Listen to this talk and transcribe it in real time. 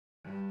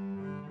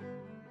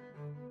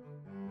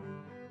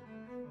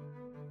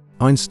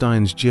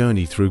Einstein's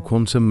Journey Through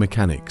Quantum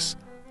Mechanics,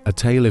 A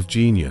Tale of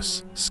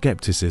Genius,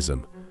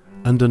 Skepticism,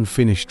 and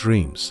Unfinished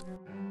Dreams.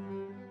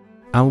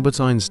 Albert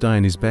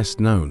Einstein is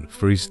best known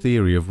for his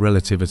theory of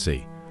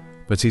relativity,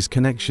 but his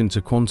connection to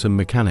quantum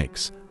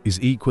mechanics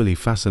is equally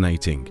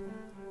fascinating,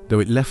 though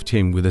it left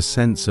him with a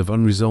sense of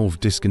unresolved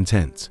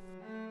discontent.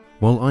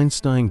 While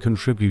Einstein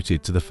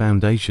contributed to the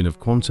foundation of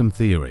quantum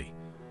theory,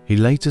 he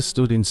later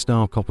stood in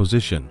stark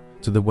opposition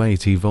to the way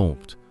it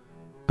evolved,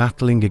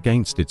 battling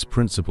against its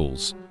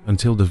principles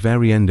until the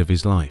very end of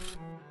his life.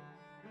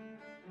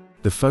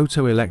 The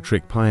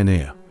Photoelectric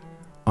Pioneer,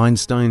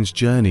 Einstein's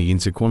journey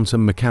into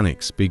quantum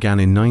mechanics, began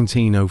in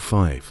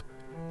 1905,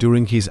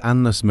 during his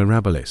Annus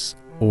Mirabilis,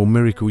 or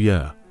miracle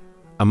year.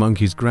 Among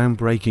his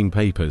groundbreaking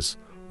papers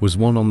was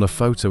one on the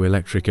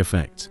photoelectric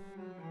effect.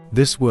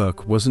 This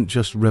work wasn't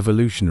just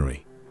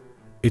revolutionary,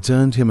 it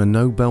earned him a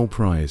Nobel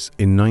Prize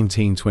in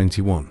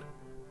 1921.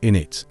 In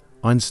it,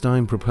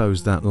 Einstein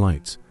proposed that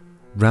light,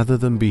 rather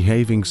than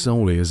behaving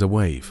solely as a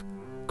wave,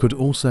 could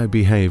also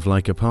behave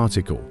like a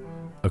particle,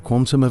 a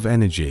quantum of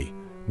energy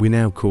we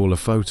now call a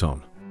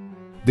photon.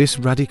 This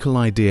radical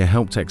idea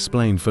helped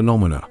explain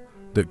phenomena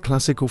that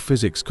classical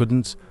physics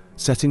couldn't,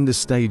 setting the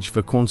stage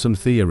for quantum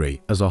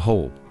theory as a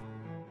whole.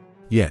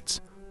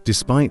 Yet,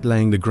 despite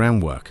laying the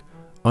groundwork,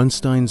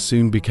 Einstein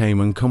soon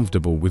became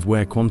uncomfortable with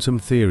where quantum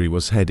theory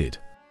was headed.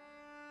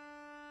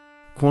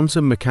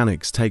 Quantum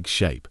mechanics takes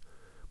shape.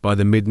 By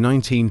the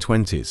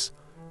mid-1920s,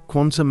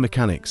 quantum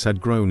mechanics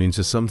had grown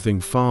into something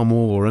far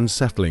more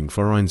unsettling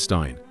for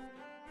Einstein.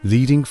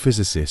 Leading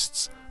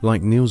physicists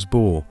like Niels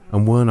Bohr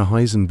and Werner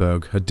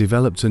Heisenberg had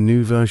developed a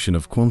new version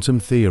of quantum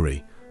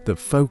theory that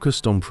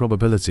focused on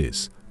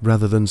probabilities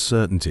rather than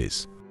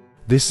certainties.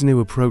 This new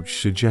approach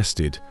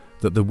suggested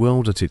that the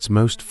world at its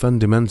most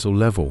fundamental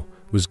level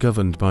was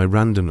governed by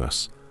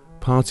randomness.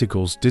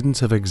 Particles didn't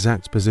have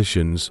exact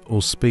positions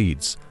or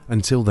speeds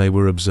until they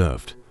were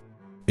observed.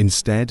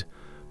 Instead,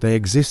 they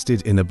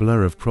existed in a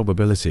blur of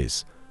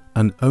probabilities,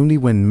 and only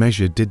when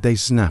measured did they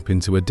snap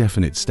into a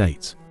definite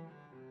state.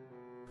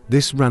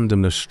 This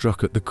randomness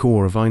struck at the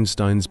core of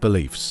Einstein's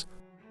beliefs.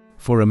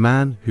 For a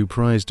man who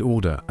prized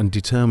order and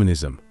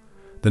determinism,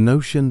 the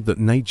notion that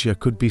nature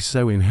could be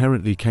so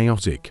inherently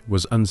chaotic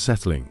was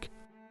unsettling.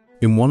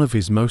 In one of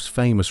his most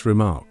famous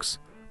remarks,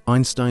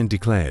 Einstein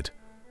declared,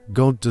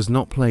 "God does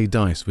not play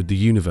dice with the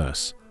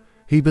universe."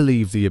 He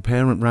believed the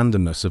apparent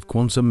randomness of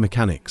quantum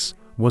mechanics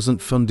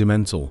wasn't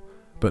fundamental,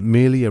 but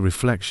merely a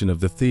reflection of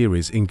the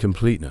theory's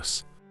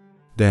incompleteness.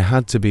 There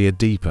had to be a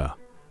deeper,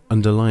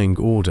 underlying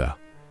order,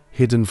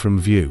 hidden from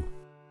view.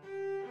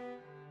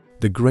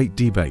 The great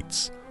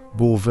debates,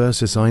 Bohr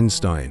versus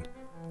Einstein.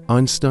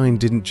 Einstein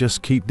didn't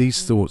just keep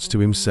these thoughts to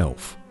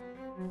himself.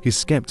 His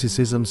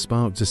skepticism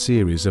sparked a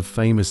series of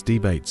famous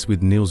debates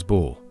with Niels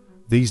Bohr.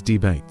 These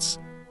debates,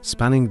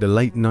 spanning the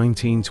late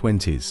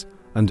 1920s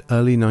and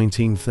early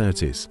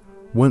 1930s,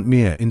 weren't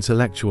mere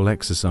intellectual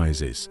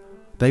exercises,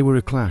 they were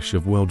a clash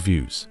of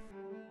worldviews.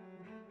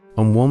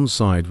 On one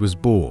side was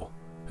Bohr,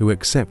 who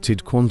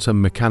accepted quantum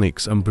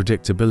mechanics'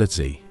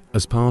 unpredictability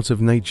as part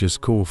of nature's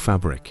core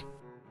fabric.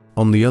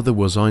 On the other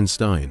was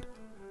Einstein,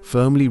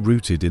 firmly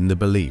rooted in the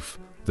belief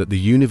that the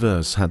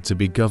universe had to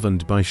be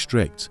governed by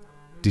strict,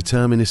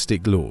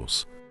 deterministic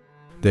laws.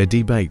 Their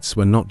debates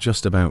were not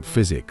just about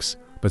physics,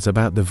 but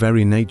about the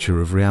very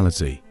nature of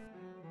reality.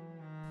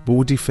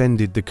 Bohr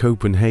defended the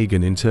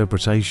Copenhagen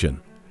interpretation,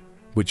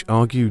 which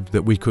argued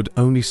that we could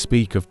only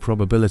speak of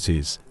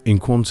probabilities in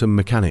quantum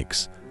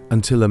mechanics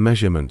until a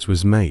measurement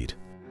was made.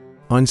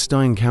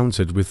 Einstein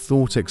countered with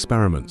thought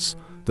experiments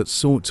that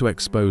sought to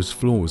expose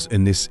flaws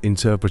in this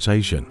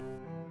interpretation.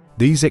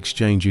 These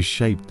exchanges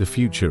shaped the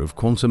future of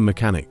quantum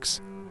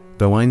mechanics,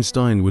 though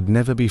Einstein would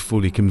never be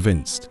fully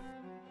convinced.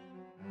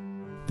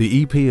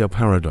 The EPA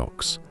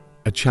Paradox,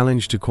 a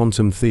challenge to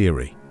quantum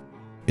theory.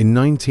 In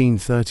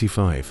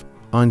 1935,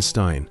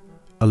 Einstein,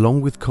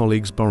 along with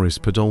colleagues Boris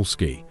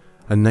Podolsky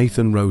and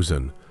Nathan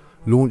Rosen,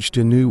 launched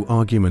a new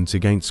argument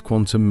against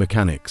quantum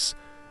mechanics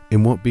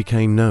in what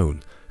became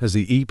known as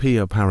the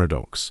EPA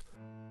Paradox.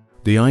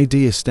 The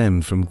idea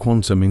stemmed from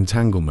quantum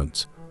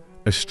entanglement,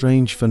 a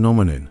strange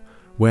phenomenon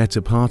where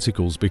two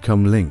particles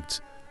become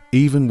linked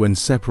even when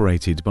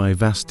separated by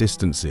vast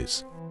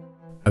distances.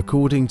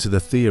 According to the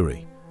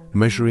theory,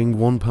 measuring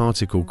one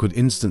particle could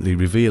instantly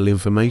reveal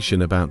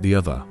information about the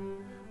other,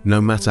 no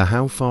matter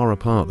how far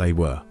apart they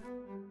were.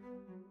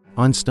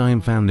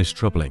 Einstein found this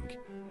troubling.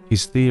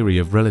 His theory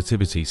of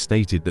relativity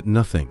stated that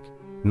nothing,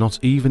 not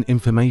even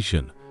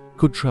information,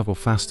 could travel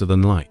faster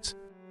than light.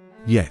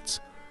 Yet,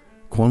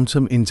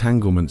 quantum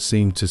entanglement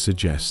seemed to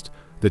suggest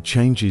that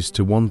changes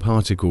to one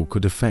particle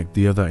could affect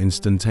the other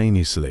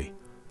instantaneously,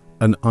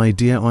 an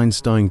idea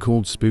Einstein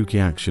called spooky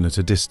action at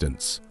a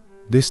distance.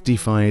 This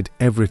defied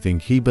everything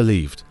he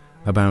believed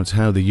about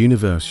how the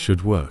universe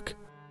should work.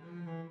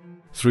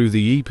 Through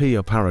the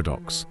EPA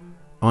paradox,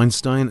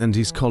 Einstein and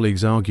his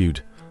colleagues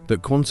argued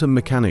that quantum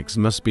mechanics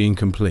must be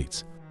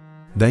incomplete.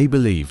 They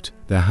believed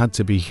there had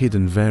to be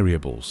hidden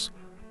variables,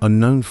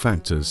 unknown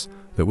factors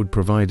that would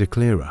provide a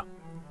clearer,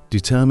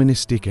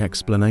 deterministic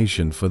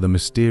explanation for the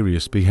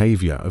mysterious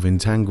behavior of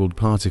entangled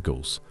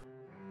particles.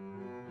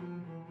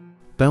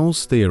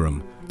 Bell's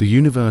theorem, the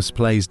universe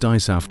plays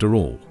dice after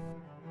all.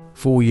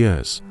 For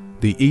years,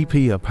 the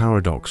EPA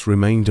paradox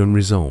remained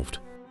unresolved.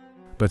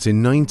 But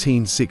in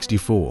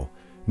 1964,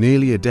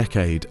 nearly a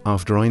decade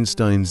after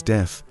Einstein's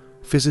death,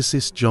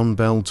 physicist John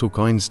Bell took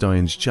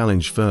Einstein's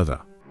challenge further.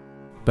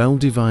 Bell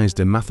devised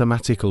a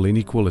mathematical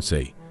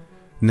inequality,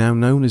 now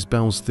known as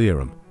Bell's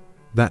theorem,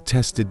 that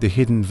tested the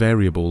hidden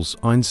variables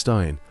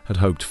Einstein had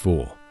hoped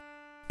for.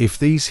 If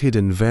these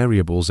hidden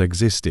variables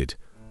existed,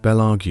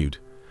 Bell argued,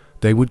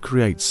 they would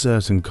create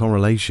certain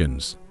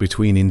correlations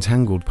between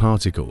entangled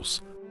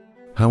particles.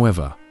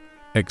 However,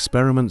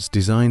 experiments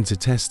designed to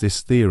test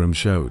this theorem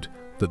showed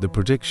that the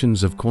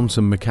predictions of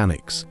quantum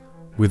mechanics,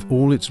 with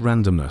all its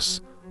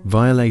randomness,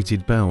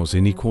 violated Bell's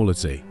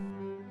inequality.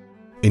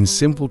 In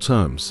simple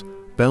terms,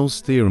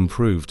 Bell's theorem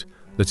proved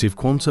that if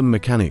quantum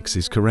mechanics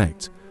is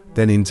correct,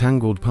 then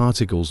entangled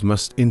particles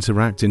must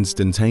interact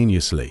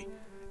instantaneously,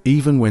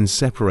 even when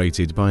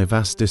separated by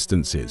vast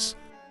distances.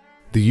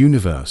 The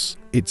universe,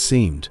 it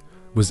seemed,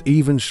 was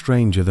even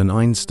stranger than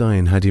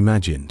Einstein had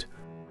imagined.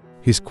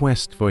 His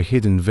quest for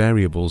hidden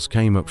variables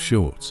came up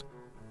short,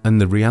 and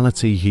the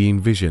reality he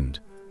envisioned,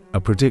 a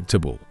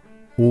predictable,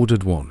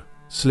 ordered one,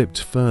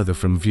 slipped further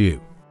from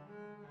view.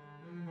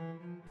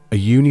 A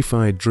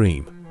unified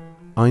dream,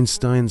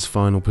 Einstein's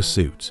final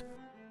pursuit.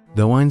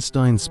 Though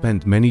Einstein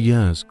spent many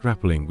years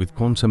grappling with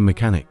quantum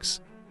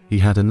mechanics, he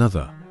had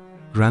another,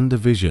 grander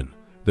vision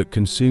that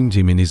consumed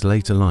him in his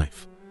later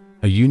life,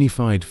 a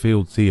unified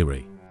field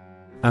theory.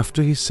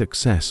 After his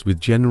success with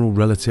general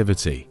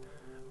relativity,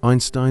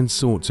 Einstein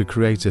sought to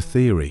create a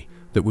theory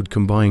that would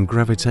combine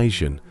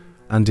gravitation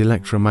and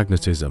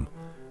electromagnetism,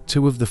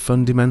 two of the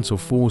fundamental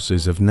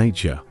forces of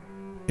nature,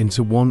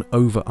 into one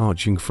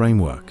overarching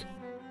framework.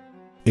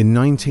 In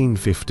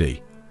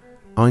 1950,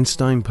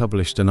 Einstein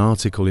published an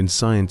article in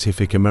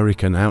Scientific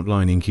American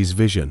outlining his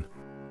vision.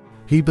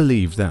 He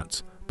believed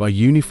that, by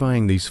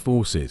unifying these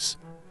forces,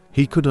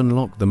 he could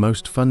unlock the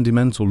most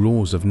fundamental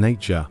laws of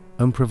nature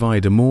and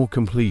provide a more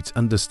complete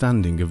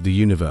understanding of the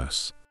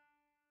universe.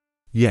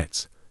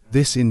 Yet,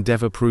 this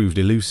endeavor proved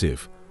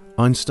elusive.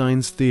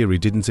 Einstein's theory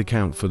didn't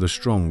account for the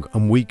strong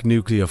and weak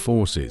nuclear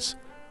forces,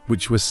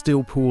 which were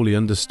still poorly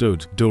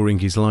understood during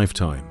his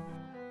lifetime.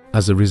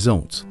 As a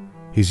result,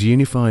 his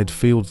unified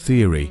field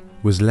theory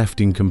was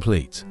left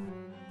incomplete.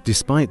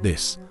 Despite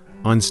this,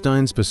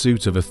 Einstein's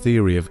pursuit of a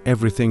theory of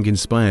everything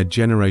inspired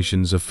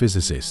generations of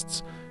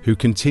physicists who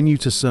continue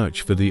to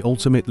search for the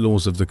ultimate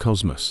laws of the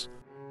cosmos.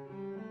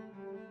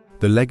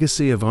 The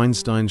legacy of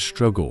Einstein's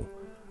struggle,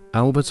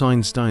 Albert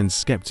Einstein's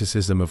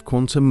skepticism of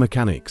quantum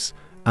mechanics,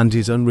 and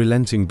his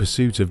unrelenting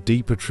pursuit of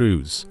deeper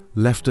truths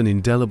left an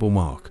indelible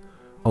mark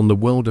on the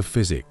world of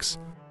physics.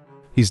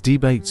 His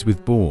debates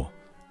with Bohr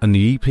and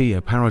the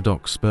EPA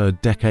Paradox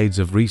spurred decades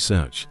of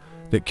research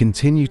that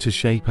continue to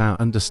shape our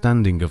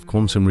understanding of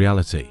quantum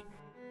reality.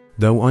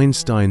 Though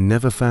Einstein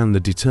never found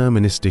the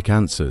deterministic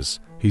answers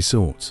he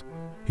sought,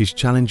 his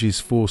challenges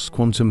forced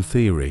quantum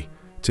theory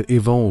to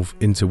evolve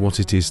into what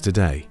it is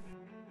today.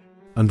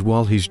 And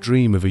while his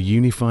dream of a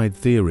unified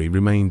theory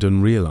remained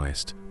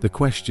unrealized, the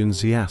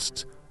questions he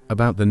asked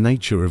about the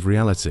nature of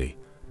reality,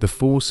 the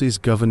forces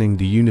governing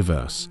the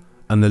universe,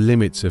 and the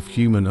limits of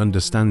human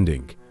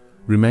understanding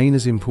remain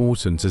as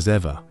important as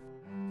ever.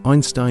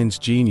 Einstein's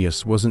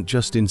genius wasn't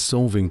just in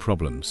solving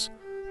problems,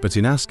 but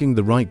in asking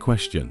the right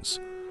questions,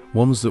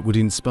 ones that would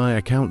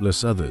inspire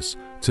countless others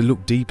to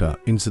look deeper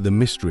into the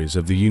mysteries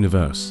of the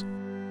universe.